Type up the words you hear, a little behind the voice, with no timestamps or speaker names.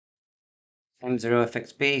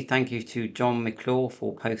M0FXB, thank you to John McClure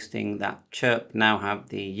for posting that Chirp now have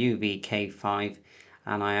the UV-K5,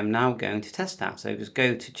 and I am now going to test that. So just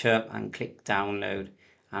go to Chirp and click download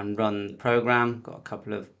and run the program. Got a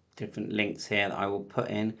couple of different links here that I will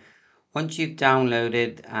put in. Once you've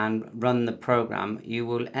downloaded and run the program, you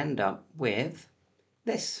will end up with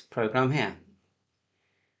this program here.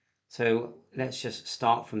 So let's just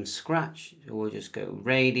start from scratch. We'll just go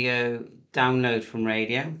radio, download from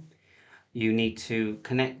radio. You need to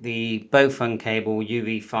connect the Bowphone cable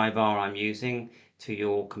UV-5R I'm using to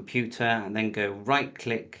your computer, and then go right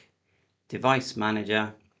click device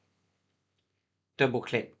manager, double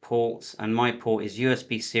click ports, and my port is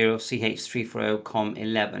USB serial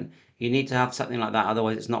CH340COM11. You need to have something like that,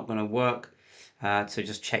 otherwise it's not going to work. So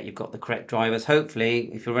just check you've got the correct drivers. Hopefully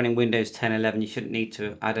if you're running Windows 10 11 you shouldn't need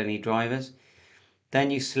to add any drivers. Then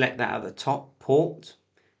you select that at the top, port,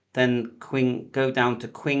 then go down to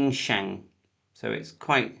Quansheng. So it's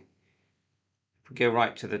quite, if we go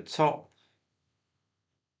right to the top,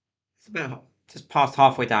 it's about just past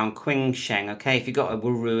halfway down, Quansheng. Okay, if you've got a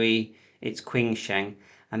Wurui, it's Quansheng.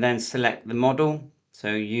 And then select the model, so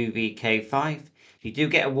UV-K5. You do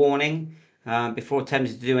get a warning. Before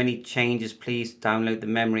attempting to do any changes, please download the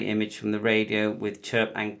memory image from the radio with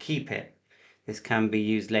Chirp and keep it. This can be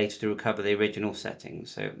used later to recover the original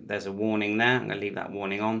settings. So there's a warning there. I'm going to leave that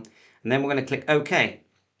warning on. And then we're going to click OK.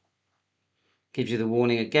 Gives you the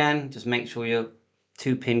warning again. Just make sure your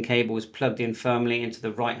 2-pin cable is plugged in firmly into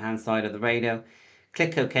the right hand side of the radio.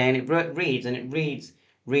 Click OK and it reads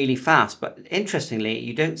really fast, but interestingly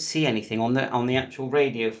you don't see anything on the actual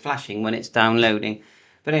radio flashing when it's downloading.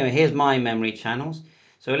 But anyway, here's my memory channels.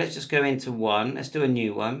 So let's just go into one. Let's do a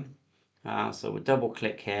new one. So we'll double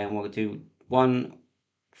click here and we'll do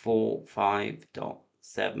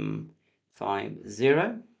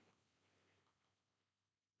 145.750.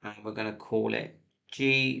 And we're going to call it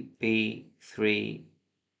GB3BC.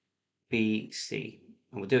 And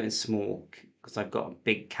we'll do it in small because I've got a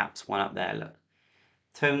big caps one up there. Look,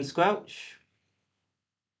 tone squelch.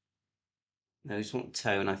 No, just want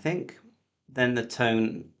tone, I think. Then the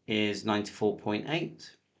tone is 94.8.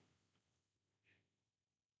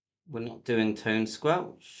 We're not doing tone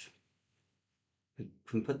squelch. We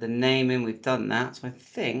can put the name in. We've done that. So I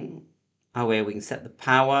think, oh, here we can set the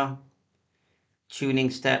power,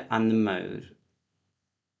 tuning step, and the mode.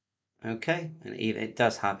 Okay, and it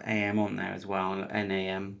does have AM on there as well,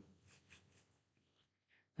 NAM.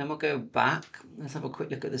 Then we'll go back. Let's have a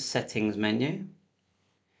quick look at the settings menu.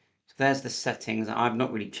 So there's the settings. I've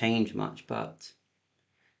not really changed much, but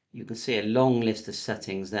you can see a long list of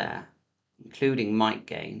settings there, including mic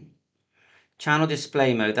gain. Channel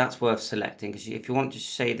display mode, that's worth selecting, because if you want to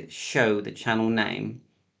say that show the channel name,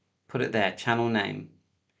 put it there, channel name.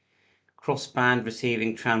 Crossband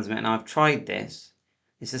receiving transmit, and I've tried this.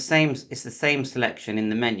 It's the same selection in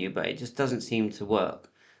the menu, but it just doesn't seem to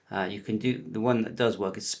work. You can do, the one that does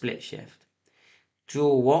work is split shift.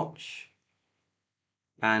 Dual watch,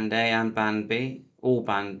 band A and band B, all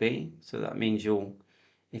band B. So that means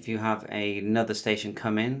if you have another station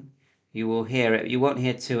come in, you will hear it. You won't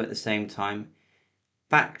hear two at the same time.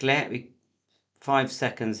 Backlit, 5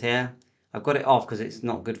 seconds here. I've got it off because it's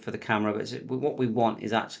not good for the camera, but what we want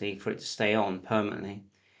is actually for it to stay on permanently.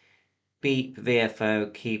 Beep,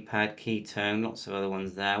 VFO, keypad, keytone, lots of other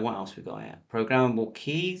ones there. What else we got here? Programmable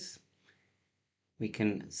keys. We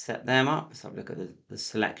can set them up. Let's have a look at the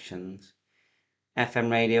selections.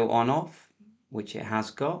 FM radio on off, which it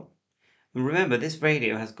has got. And remember, this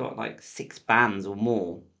radio has got like 6 bands or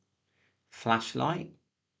more. Flashlight.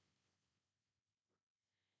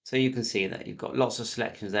 So you can see that you've got lots of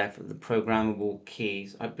selections there for the programmable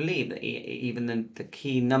keys. I believe that even the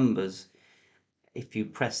key numbers, if you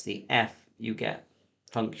press the F, you get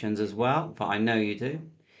functions as well, but I know you do.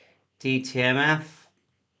 DTMF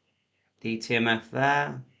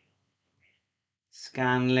there.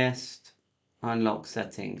 Scan list. Unlock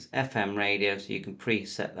settings. FM radio, so you can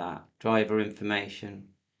preset that. Driver information.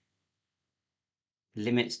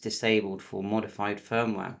 Limits disabled for modified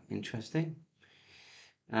firmware. Interesting.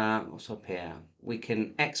 What's up here? We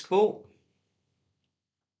can export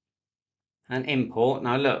and import.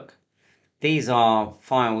 Now look, these are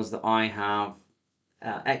files that I have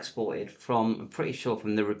exported from, I'm pretty sure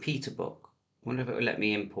from the repeater book. I wonder if it will let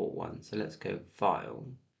me import one. So let's go file.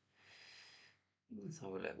 Let's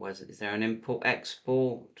have a look. Is there an import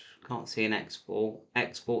export? Can't see an export.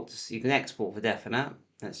 Export, you can export for definite.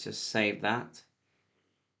 Let's just save that.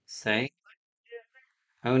 Save.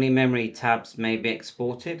 Only memory tabs may be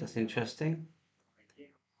exported. That's interesting.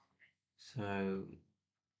 So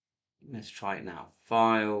let's try it now.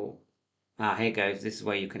 File, Here goes. This is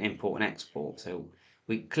where you can import and export. So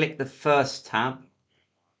we click the first tab.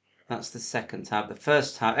 That's the second tab. The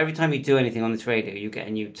first tab, every time you do anything on this radio, you get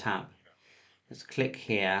a new tab. Let's click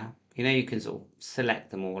here. You know, you can sort of select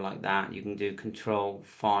them all like that. You can do Control,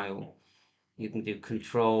 File. You can do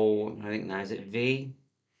Control, I think now is it V?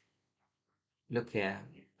 Look here.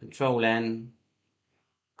 Control N,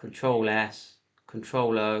 Control S,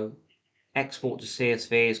 Control O. Export to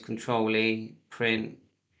CSV is Control E. Print.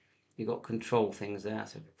 You've got control things there.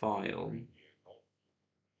 So File.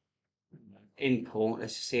 Import.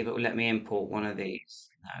 Let's just see if it will let me import one of these.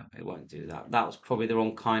 No, it won't do that. That was probably the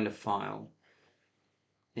wrong kind of file.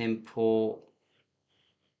 Import.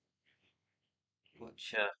 What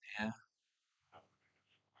Chirp here?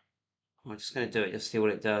 I'm just going to do it, just see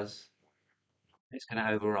what it does. It's going to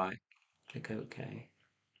overwrite. Click OK.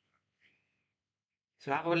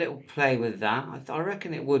 So have a little play with that. I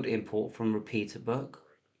reckon it would import from repeater book.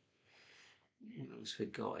 What else we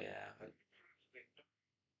got here?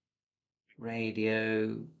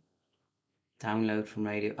 Radio. Download from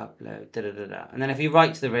radio, upload, da da da da. And then if you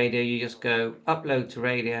write to the radio, you just go upload to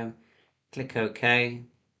radio, click OK,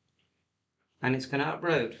 and it's going to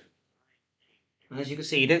upload. And as you can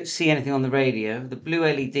see, you don't see anything on the radio. The blue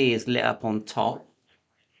LED is lit up on top.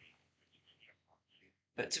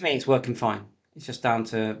 But to me, it's working fine. It's just down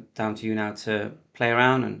to you now to play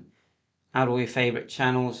around and add all your favorite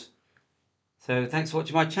channels. So thanks for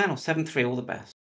watching my channel. 7.3, all the best.